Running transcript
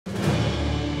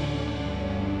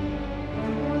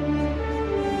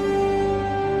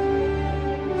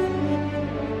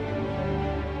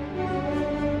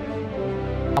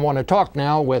I want to talk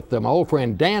now with my old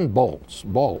friend Dan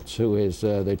Balz, who is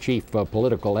the chief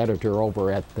political editor over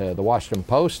at the Washington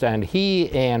Post, and he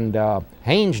and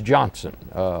Haynes Johnson,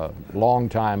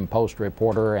 longtime Post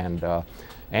reporter and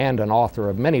an author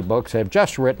of many books, have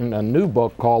just written a new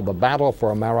book called The Battle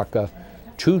for America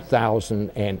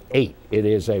 2008. It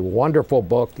is a wonderful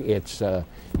book. It's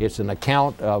an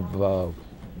account of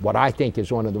what I think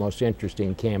is one of the most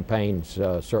interesting campaigns,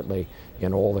 certainly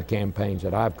in all the campaigns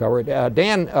that I've covered.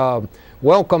 Dan,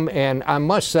 welcome, and I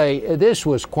must say this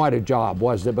was quite a job,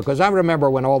 wasn't it? Because I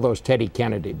remember when all those Teddy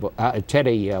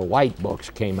White books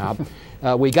came out,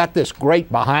 we got this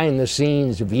great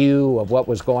behind-the-scenes view of what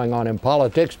was going on in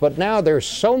politics, but now there's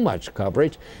so much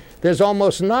coverage. There's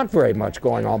almost not very much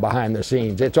going on behind the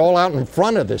scenes. It's all out in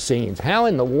front of the scenes. How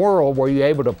in the world were you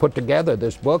able to put together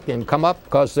this book and come up?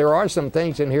 Because there are some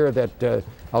things in here that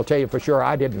I'll tell you for sure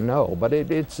I didn't know. But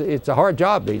it's a hard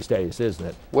job these days, isn't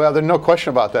it? Well, there's no question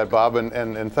about that, Bob,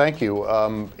 and thank you.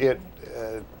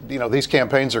 You know, these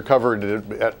campaigns are covered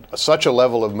at such a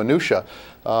level of minutia.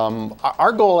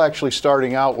 Our goal actually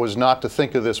starting out was not to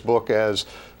think of this book as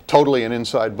totally an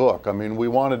inside book. I mean, we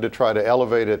wanted to try to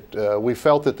elevate it. We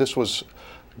felt that this was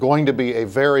going to be a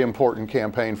very important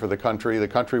campaign for the country. The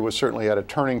country was certainly at a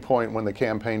turning point when the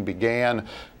campaign began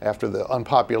after the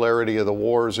unpopularity of the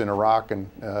wars in Iraq and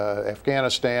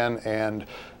Afghanistan, and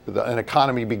an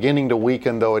economy beginning to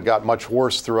weaken, though it got much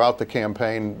worse throughout the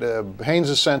campaign.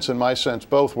 Haynes' sense and my sense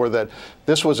both were that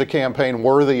this was a campaign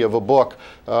worthy of a book.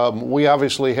 We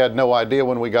obviously had no idea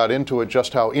when we got into it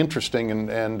just how interesting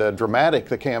and dramatic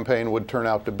the campaign would turn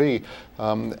out to be.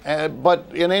 But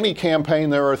in any campaign,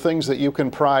 there are things that you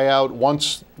can pry out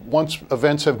once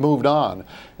events have moved on.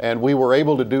 And we were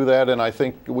able to do that, and I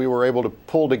think we were able to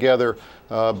pull together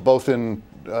both in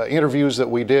interviews that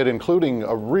we did, including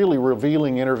a really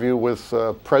revealing interview with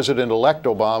President-elect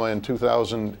Obama in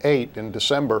 2008 in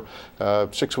December,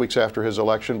 6 weeks after his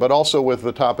election, but also with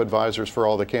the top advisors for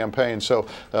all the campaigns. So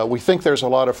we think there's a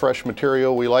lot of fresh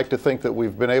material. We like to think that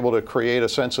we've been able to create a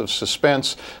sense of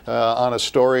suspense on a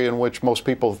story in which most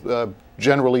people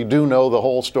generally do know the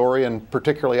whole story, and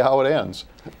particularly how it ends.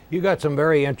 You got some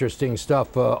very interesting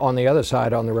stuff on the other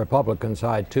side, on the Republican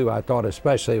side, too. I thought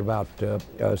especially about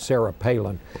Sarah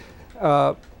Palin.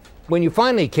 When you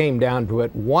finally came down to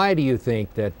it, why do you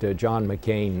think that John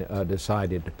McCain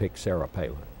decided to pick Sarah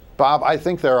Palin? Bob, I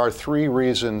think there are three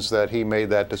reasons that he made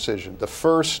that decision. The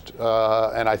first,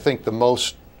 and I think the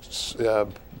most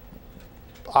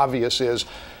obvious, is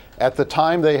at the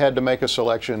time they had to make a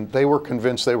selection, they were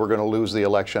convinced they were going to lose the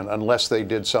election unless they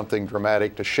did something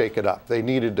dramatic to shake it up. They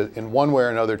needed to, in one way or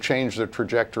another, change the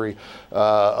trajectory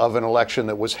of an election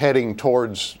that was heading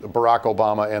towards Barack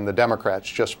Obama and the Democrats,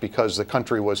 just because the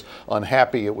country was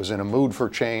unhappy. It was in a mood for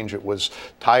change. It was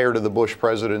tired of the Bush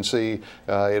presidency.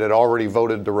 It had already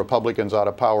voted the Republicans out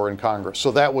of power in Congress. So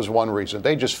that was one reason.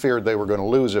 They just feared they were going to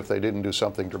lose if they didn't do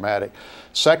something dramatic.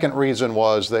 Second reason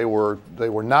was they were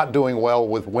not doing well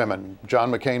with women.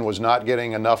 John McCain was not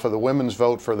getting enough of the women's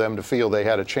vote for them to feel they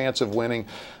had a chance of winning.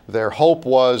 Their hope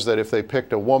was that if they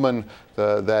picked a woman,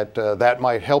 that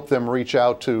might help them reach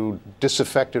out to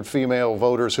disaffected female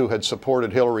voters who had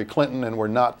supported Hillary Clinton and were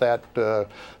not that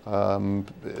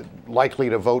likely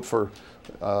to vote for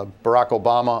Barack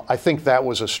Obama. I think that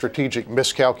was a strategic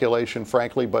miscalculation,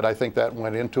 frankly, but I think that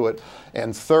went into it.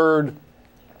 And third,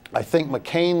 I think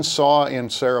McCain saw in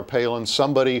Sarah Palin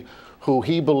somebody who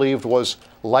he believed was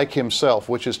like himself,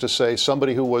 which is to say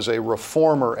somebody who was a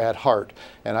reformer at heart.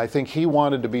 And I think he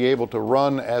wanted to be able to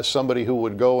run as somebody who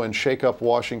would go and shake up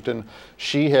Washington.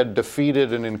 She had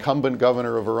defeated an incumbent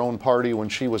governor of her own party when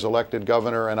she was elected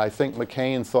governor, and I think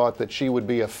McCain thought that she would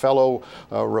be a fellow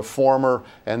reformer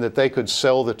and that they could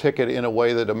sell the ticket in a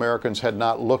way that Americans had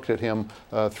not looked at him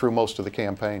through most of the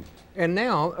campaign. And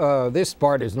now, this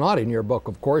part is not in your book,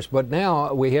 of course, but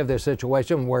now we have this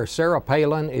situation where Sarah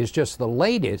Palin is just the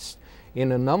latest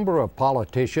in a number of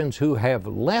politicians who have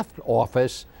left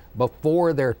office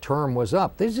before their term was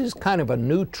up. This is kind of a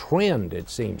new trend, it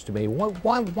seems to me.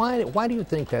 Why do you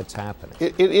think that's happening?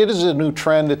 It is a new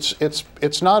trend.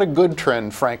 It's not a good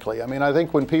trend, frankly. I mean, I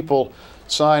think when people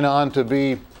sign on to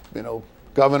be, you know,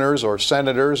 governors or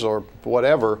senators or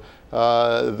whatever,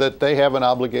 that they have an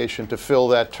obligation to fill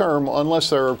that term unless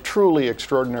there are truly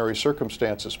extraordinary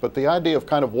circumstances. But the idea of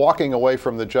kind of walking away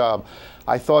from the job,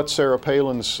 I thought Sarah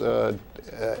Palin's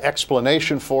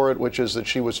explanation for it, which is that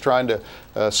she was trying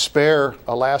to spare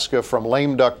Alaska from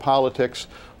lame duck politics,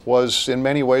 was in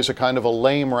many ways a kind of a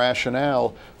lame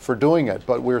rationale for doing it,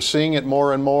 but we're seeing it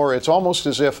more and more. It's almost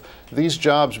as if these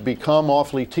jobs become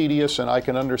awfully tedious, and I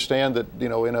can understand that, you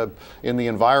know, in the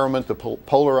environment, the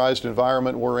polarized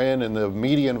environment we're in the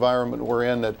media environment we're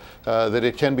in, that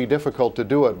it can be difficult to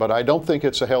do it, but I don't think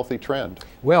it's a healthy trend.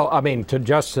 Well, I mean,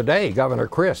 just today, Governor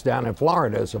Chris down in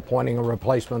Florida is appointing a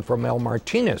replacement for Mel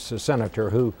Martinez, a senator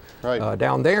who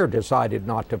down there decided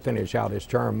not to finish out his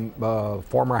term.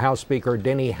 Former House Speaker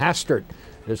Denny Hastert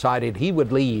decided he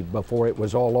would leave before it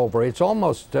was all over. It's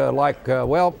almost like,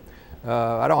 well,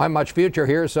 I don't have much future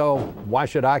here, so why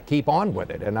should I keep on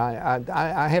with it? And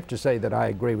I have to say that I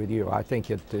agree with you. I think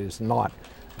it is not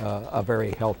a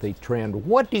very healthy trend.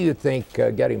 What do you think,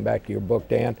 getting back to your book,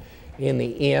 Dan, in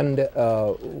the end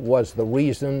was the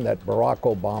reason that Barack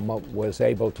Obama was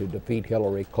able to defeat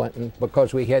Hillary Clinton?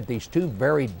 Because we had these two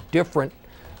very different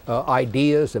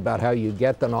ideas about how you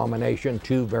get the nomination,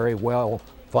 two very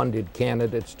well-funded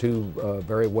candidates, two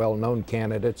very well-known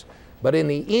candidates. But in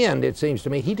the end, it seems to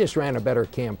me, he just ran a better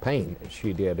campaign than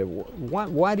she did.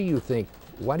 Why do you think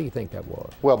that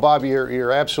was? Well, Bob,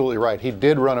 you're absolutely right. He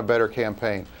did run a better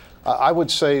campaign. I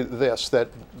would say this, that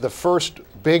the first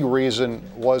big reason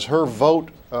was her vote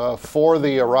for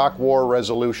the Iraq War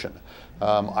resolution.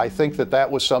 I think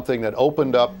that was something that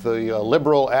opened up the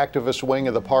liberal activist wing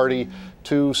of the party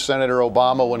to Senator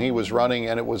Obama when he was running,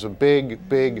 and it was a big,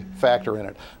 big factor in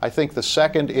it. I think the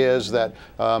second is that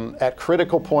at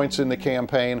critical points in the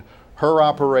campaign, her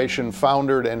operation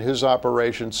foundered and his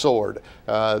operation soared.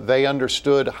 They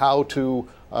understood how to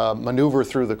maneuver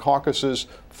through the caucuses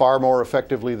far more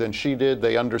effectively than she did.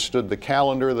 They understood the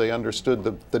calendar. They understood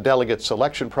the delegate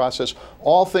selection process.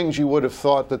 All things you would have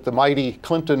thought that the mighty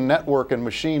Clinton network and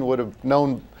machine would have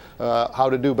known how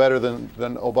to do better than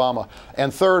Obama.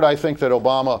 And third, I think that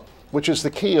Obama, which is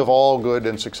the key of all good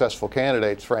and successful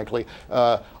candidates, frankly,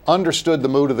 understood the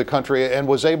mood of the country and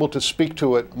was able to speak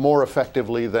to it more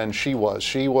effectively than she was.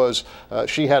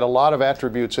 She had a lot of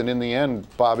attributes, and in the end,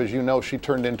 Bob, as you know, she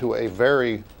turned into a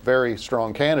very, very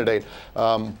strong candidate.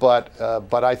 But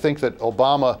I think that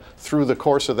Obama, through the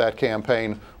course of that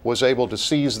campaign, was able to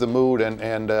seize the mood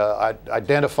and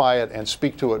identify it and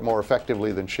speak to it more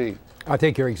effectively than she. I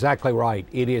think you're exactly right.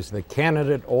 It is the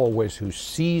candidate always who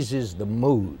seizes the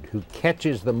mood, who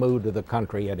catches the mood of the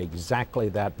country at exactly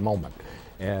that moment,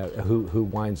 who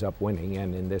winds up winning.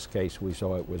 And in this case, we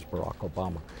saw it was Barack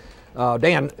Obama.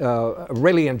 Dan,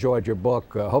 really enjoyed your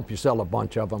book. Hope you sell a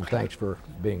bunch of them. Thanks for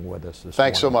being with us this morning.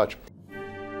 Thanks so much.